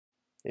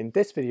In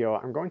this video,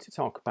 I'm going to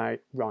talk about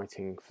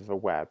writing for the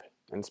web,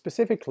 and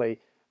specifically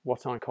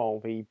what I call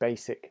the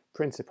basic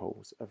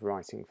principles of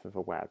writing for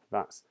the web.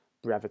 That's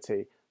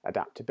brevity,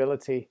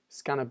 adaptability,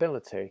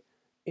 scannability,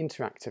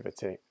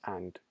 interactivity,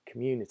 and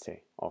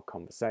community or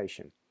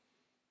conversation.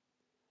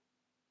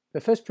 The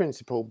first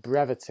principle,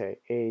 brevity,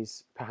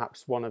 is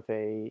perhaps one of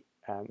the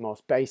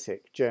most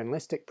basic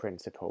journalistic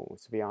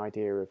principles, the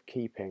idea of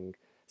keeping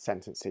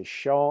sentences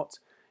short,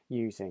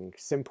 using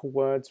simple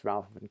words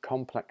rather than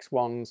complex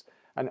ones,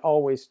 and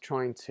always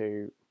trying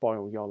to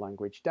boil your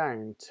language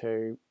down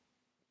to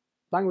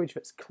language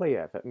that's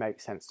clear, that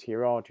makes sense to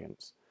your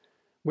audience.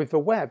 With the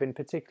web in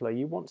particular,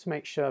 you want to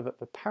make sure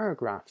that the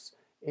paragraphs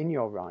in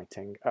your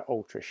writing are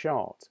ultra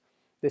short.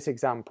 This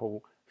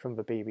example from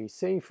the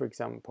BBC, for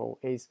example,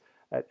 is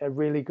a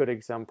really good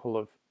example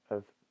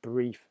of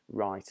brief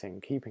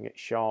writing, keeping it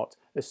short.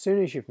 As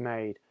soon as you've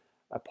made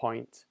a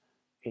point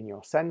in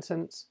your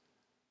sentence,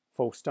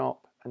 full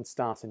stop, and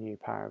start a new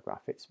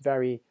paragraph. It's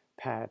very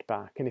pared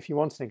back. And if you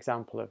want an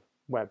example of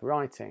web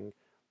writing,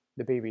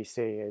 the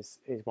BBC is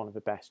one of the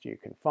best you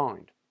can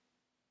find.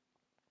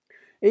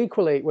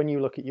 Equally, when you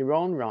look at your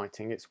own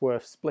writing, it's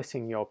worth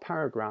splitting your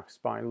paragraphs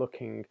by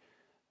looking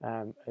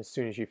as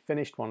soon as you've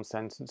finished one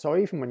sentence, or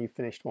even when you've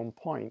finished one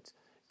point,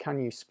 can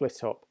you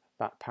split up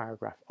that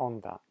paragraph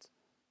on that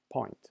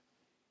point?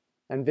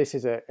 And this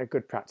is a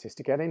good practice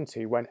to get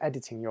into when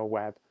editing your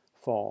web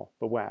for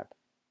the web.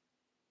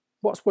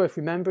 What's worth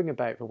remembering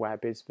about the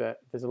web is that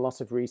there's a lot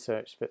of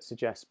research that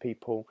suggests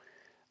people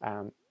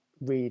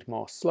read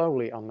more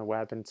slowly on the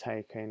web and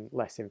take in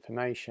less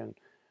information.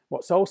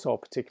 What's also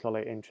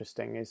particularly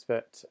interesting is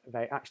that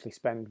they actually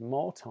spend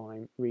more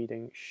time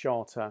reading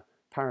shorter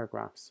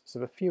paragraphs. So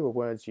the fewer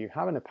words you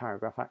have in a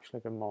paragraph, actually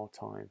the more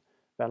time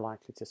they're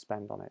likely to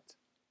spend on it.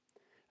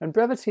 And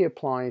brevity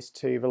applies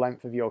to the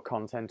length of your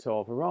content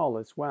overall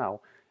as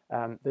well.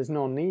 There's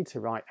no need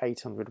to write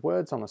 800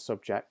 words on a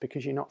subject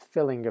because you're not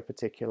filling a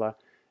particular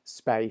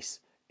space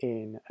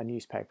in a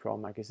newspaper or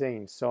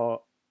magazine.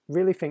 So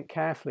really think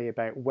carefully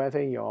about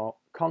whether your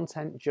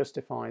content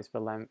justifies the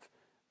length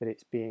that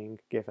it's being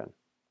given.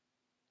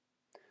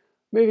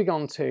 Moving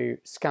on to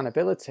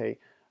scannability.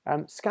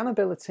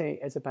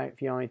 Scannability is about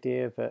the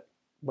idea that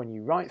when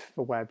you write for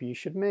the web, you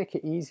should make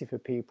it easy for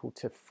people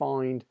to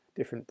find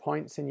different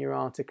points in your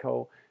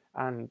article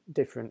and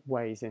different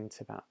ways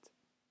into that.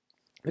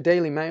 The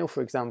Daily Mail,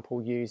 for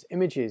example, use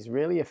images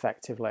really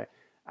effectively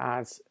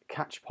as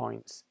catch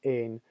points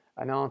in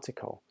an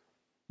article.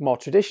 More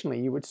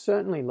traditionally, you would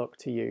certainly look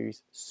to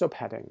use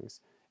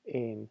subheadings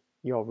in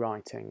your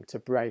writing to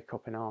break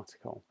up an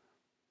article.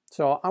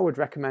 So I would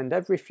recommend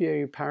every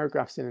few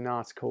paragraphs in an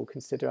article,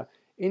 consider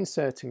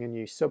inserting a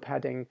new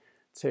subheading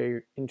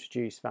to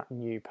introduce that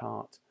new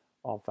part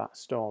of that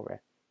story.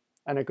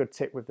 And a good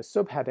tip with the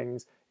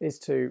subheadings is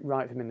to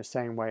write them in the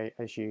same way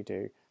as you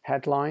do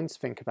headlines.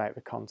 Think about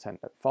the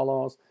content that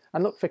follows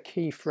and look for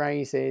key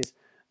phrases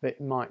that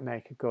might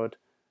make a good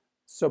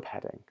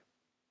subheading.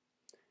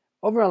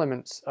 Other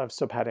elements of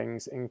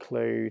subheadings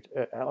include,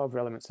 other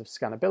elements of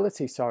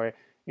scannability,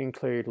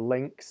 include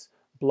links,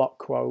 block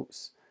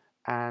quotes,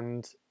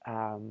 and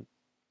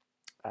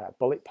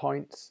bullet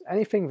points.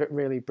 Anything that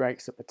really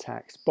breaks up the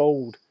text.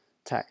 Bold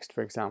text,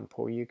 for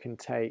example, you can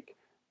take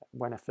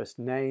when a first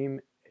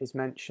name is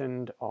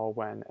mentioned or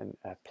when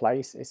a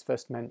place is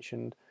first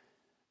mentioned,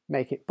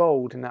 make it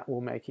bold, and that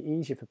will make it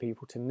easier for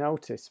people to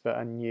notice that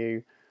a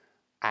new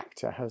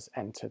actor has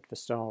entered the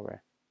story.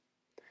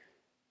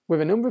 With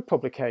a number of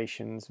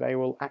publications, they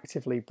will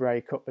actively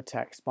break up the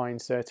text by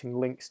inserting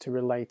links to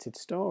related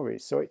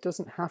stories, so it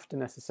doesn't have to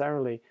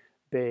necessarily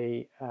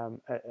be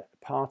a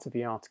part of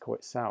the article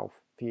itself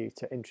for you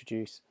to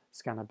introduce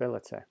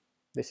scannability.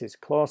 This is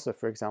closer,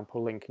 for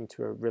example, linking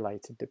to a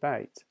related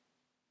debate.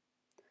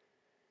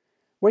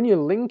 When you're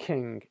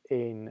linking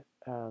in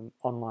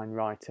online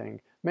writing,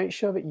 make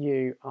sure that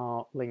you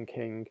are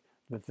linking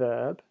the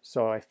verb.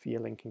 So if you're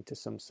linking to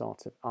some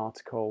sort of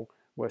article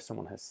where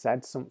someone has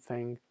said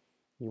something,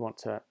 you want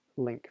to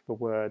link the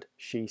word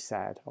she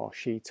said or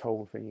she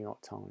told the New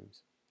York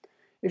Times.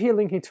 If you're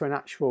linking to an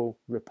actual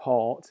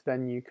report,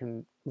 then you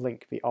can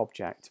link the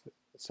object.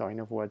 So in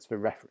other words, the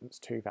reference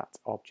to that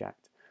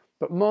object.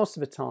 But most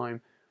of the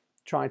time,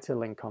 try to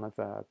link on a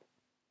verb.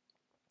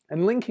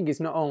 And linking is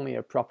not only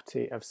a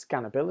property of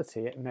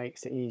scannability, it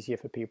makes it easier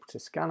for people to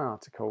scan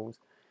articles,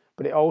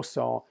 but it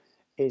also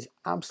is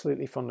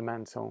absolutely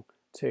fundamental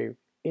to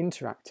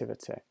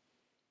interactivity.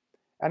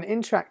 And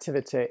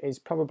interactivity is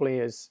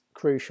probably as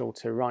crucial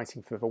to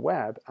writing for the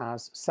web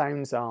as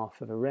sounds are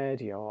for the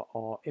radio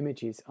or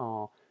images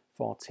are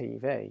for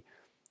TV.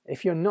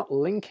 If you're not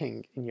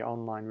linking in your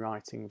online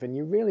writing, then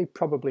you're really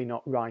probably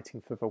not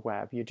writing for the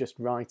web. You're just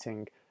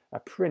writing a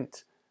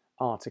print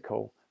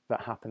article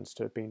that happens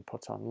to have been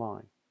put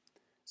online.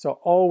 So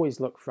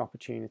always look for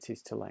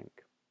opportunities to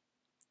link.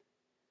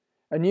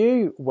 A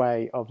new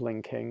way of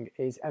linking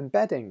is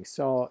embedding.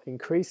 So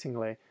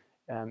increasingly,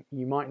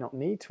 you might not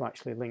need to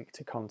actually link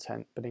to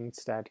content, but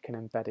instead can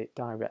embed it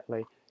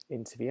directly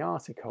into the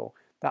article.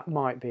 That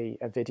might be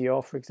a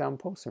video, for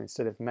example. So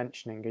instead of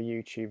mentioning a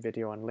YouTube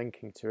video and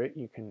linking to it,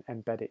 you can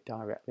embed it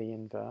directly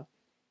in there.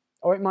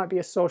 Or it might be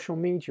a social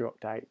media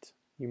update.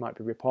 You might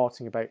be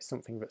reporting about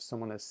something that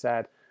someone has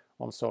said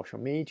on social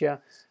media.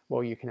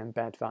 Well, you can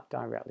embed that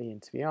directly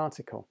into the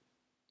article.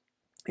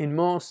 In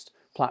most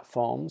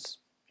platforms,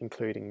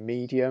 including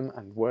Medium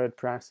and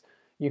WordPress,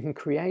 you can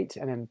create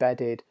an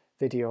embedded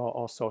video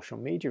or social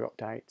media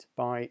update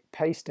by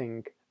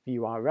pasting the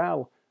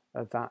URL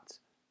of that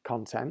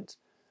content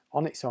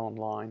on its own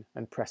line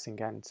and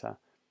pressing enter.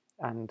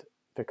 And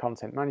the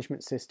content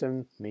management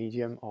system,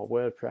 Medium or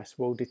WordPress,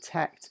 will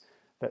detect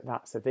that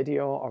that's a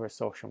video or a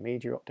social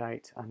media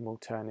update and will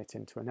turn it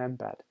into an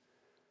embed.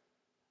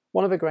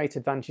 One of the great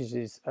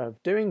advantages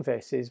of doing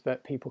this is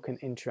that people can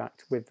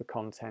interact with the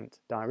content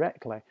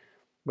directly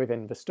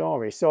within the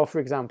story. So for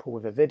example,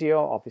 with a video,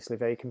 obviously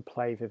they can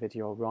play the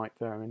video right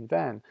there and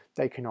then.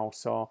 They can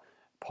also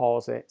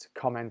pause it,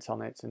 comment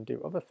on it, and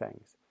do other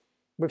things.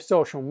 With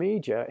social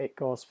media, it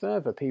goes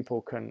further.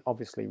 People can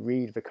obviously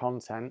read the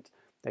content,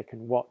 they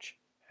can watch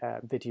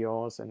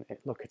videos and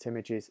look at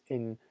images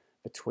in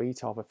the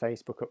tweet or the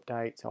Facebook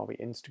update or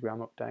the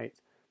Instagram update,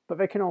 but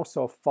they can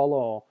also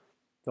follow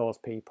those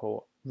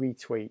people,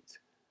 retweet,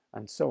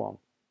 and so on.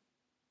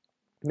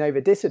 Now,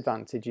 the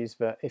disadvantage is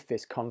that if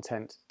this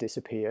content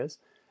disappears,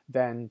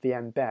 then the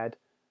embed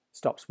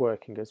stops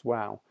working as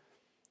well.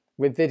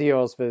 With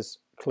videos, there's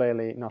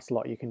clearly not a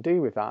lot you can do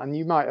with that, and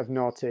you might have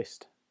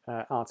noticed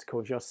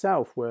articles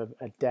yourself where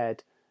a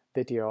dead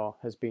video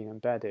has been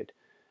embedded.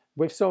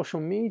 With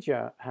social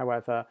media,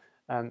 however,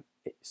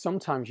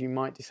 sometimes you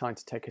might decide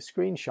to take a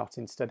screenshot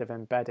instead of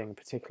embedding,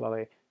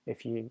 particularly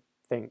if you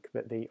think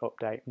that the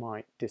update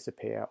might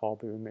disappear or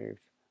be removed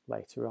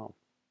later on.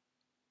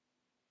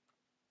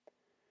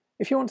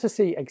 If you want to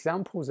see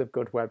examples of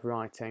good web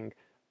writing,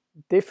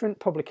 different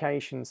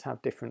publications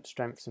have different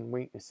strengths and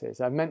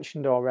weaknesses. I've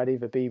mentioned already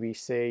the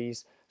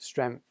BBC's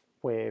strength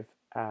with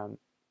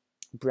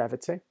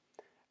Brevity.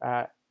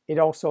 It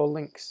also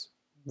links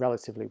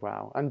relatively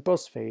well, and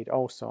BuzzFeed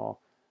also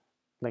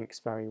links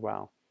very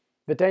well.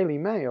 The Daily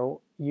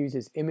Mail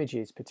uses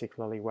images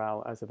particularly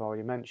well, as I've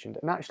already mentioned,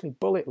 and actually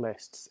bullet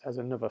lists as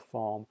another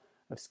form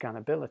of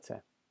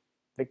scannability.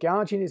 The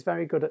Guardian is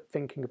very good at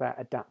thinking about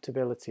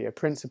adaptability, a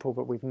principle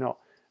that we've not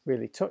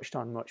really touched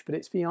on much, but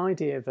it's the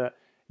idea that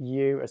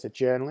you as a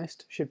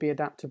journalist should be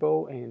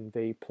adaptable in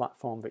the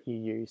platform that you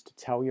use to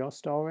tell your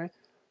story,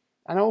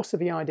 and also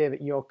the idea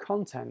that your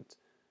content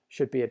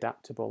should be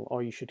adaptable,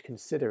 or you should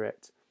consider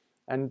it.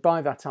 And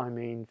by that I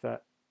mean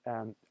that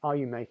are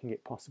you making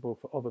it possible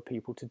for other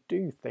people to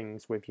do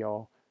things with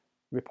your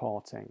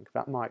reporting?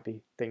 That might be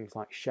things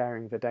like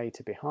sharing the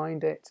data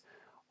behind it,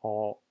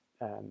 or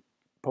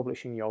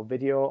publishing your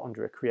video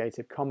under a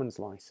Creative Commons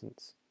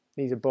license.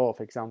 These are both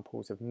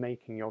examples of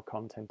making your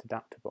content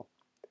adaptable.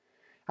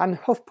 And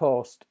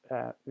HuffPost,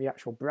 the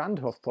actual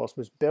brand HuffPost,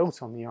 was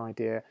built on the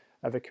idea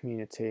of a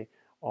community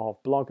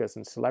of bloggers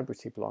and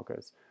celebrity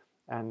bloggers,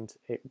 and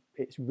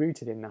it's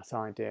rooted in that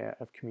idea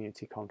of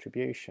community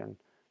contribution.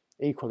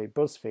 Equally,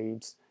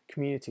 BuzzFeed's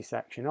community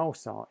section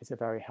also is a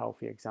very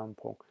healthy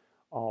example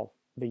of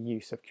the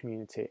use of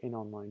community in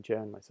online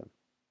journalism.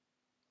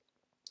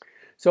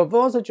 So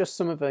those are just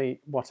some of the,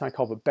 what I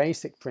call the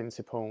basic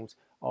principles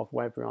of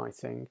web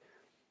writing.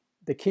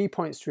 The key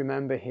points to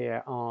remember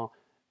here are,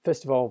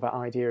 first of all, the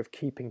idea of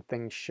keeping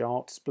things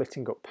short,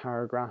 splitting up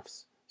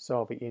paragraphs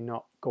so that you're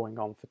not going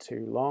on for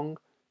too long.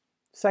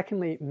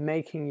 Secondly,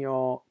 making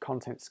your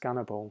content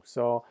scannable.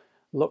 So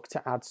look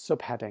to add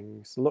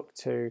subheadings, look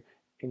to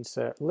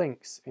insert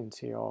links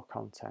into your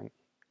content.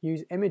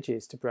 Use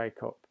images to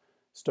break up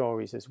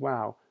stories as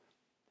well.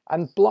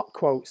 And block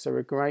quotes are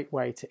a great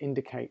way to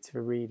indicate to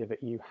the reader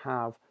that you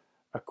have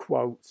a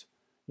quote,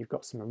 you've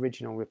got some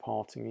original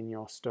reporting in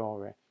your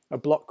story. A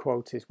block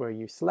quote is where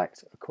you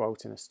select a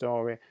quote in a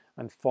story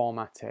and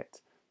format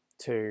it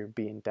to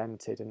be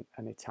indented and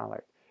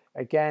italic.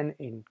 Again,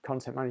 in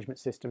content management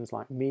systems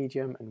like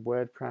Medium and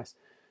WordPress,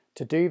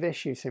 to do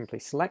this you simply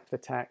select the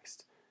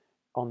text.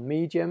 On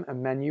Medium, a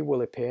menu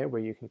will appear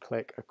where you can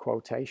click a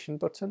quotation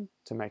button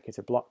to make it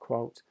a block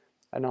quote,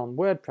 and on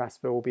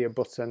WordPress there will be a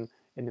button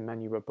in the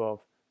menu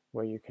above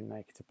where you can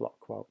make it a block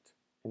quote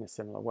in a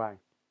similar way.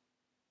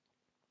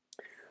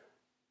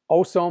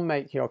 Also,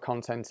 make your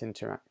content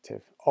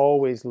interactive.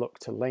 Always look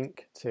to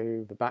link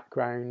to the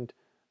background,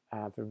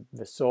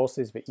 the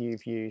sources that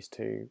you've used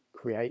to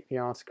create the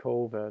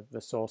article,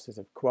 the sources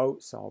of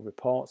quotes or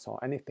reports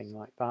or anything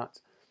like that.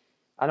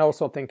 And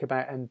also think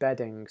about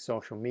embedding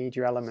social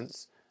media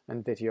elements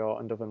and video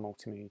and other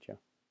multimedia.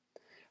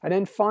 And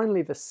then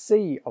finally, the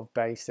C of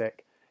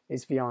basic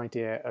is the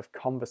idea of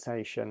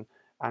conversation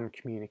and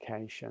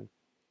communication.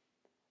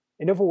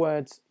 In other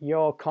words,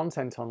 your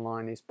content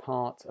online is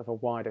part of a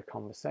wider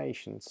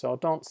conversation, so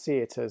don't see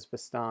it as the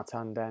start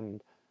and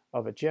end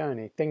of a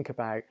journey. Think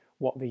about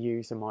what the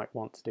user might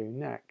want to do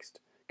next.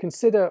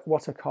 Consider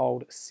what are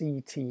called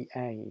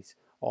CTAs,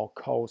 or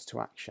calls to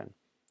action.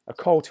 A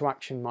call to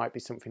action might be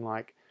something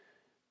like,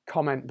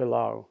 comment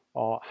below,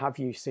 or have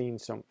you seen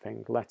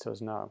something, let us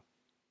know.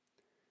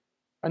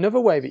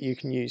 Another way that you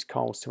can use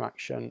calls to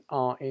action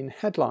are in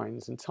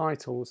headlines and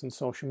titles and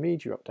social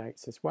media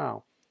updates as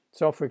well.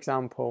 So for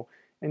example,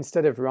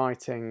 instead of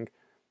writing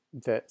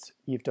that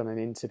you've done an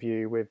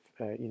interview with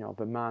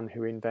the man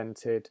who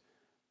invented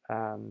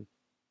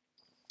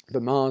the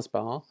Mars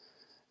bar,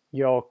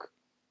 your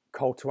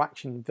call to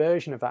action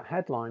version of that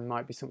headline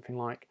might be something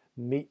like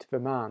meet the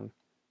man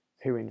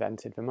who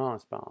invented the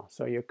Mars bar.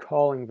 So you're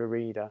calling the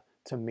reader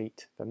to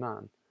meet the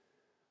man.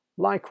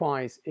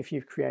 Likewise, if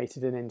you've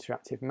created an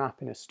interactive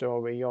map in a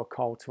story, your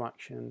call to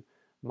action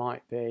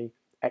might be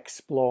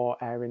explore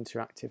our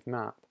interactive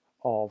map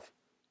of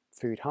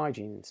food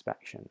hygiene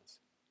inspections.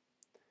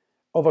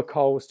 Other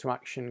calls to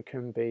action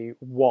can be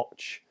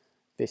watch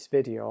this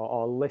video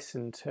or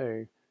listen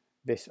to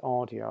this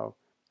audio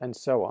and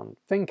so on.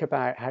 Think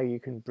about how you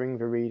can bring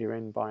the reader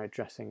in by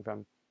addressing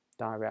them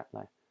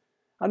directly.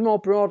 And more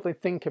broadly,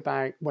 think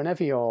about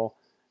whenever you're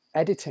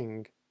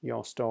editing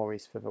your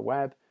stories for the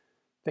web,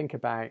 think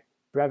about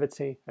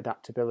brevity,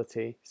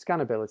 adaptability,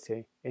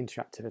 scannability,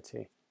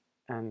 interactivity,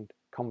 and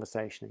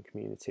conversation and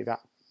community,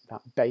 that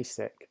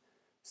basic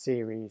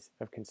series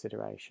of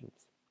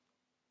considerations.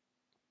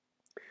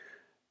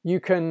 You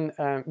can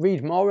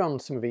read more on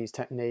some of these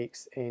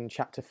techniques in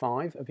Chapter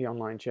 5 of the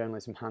Online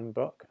Journalism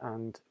Handbook,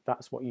 and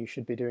that's what you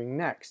should be doing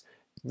next.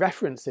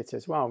 Reference it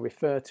as well,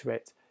 refer to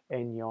it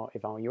in your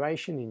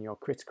evaluation, in your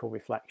critical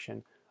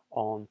reflection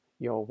on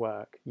your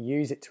work.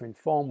 Use it to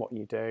inform what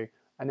you do,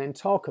 and then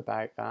talk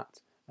about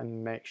that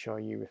and make sure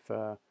you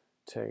refer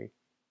to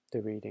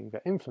the reading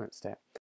that influenced it.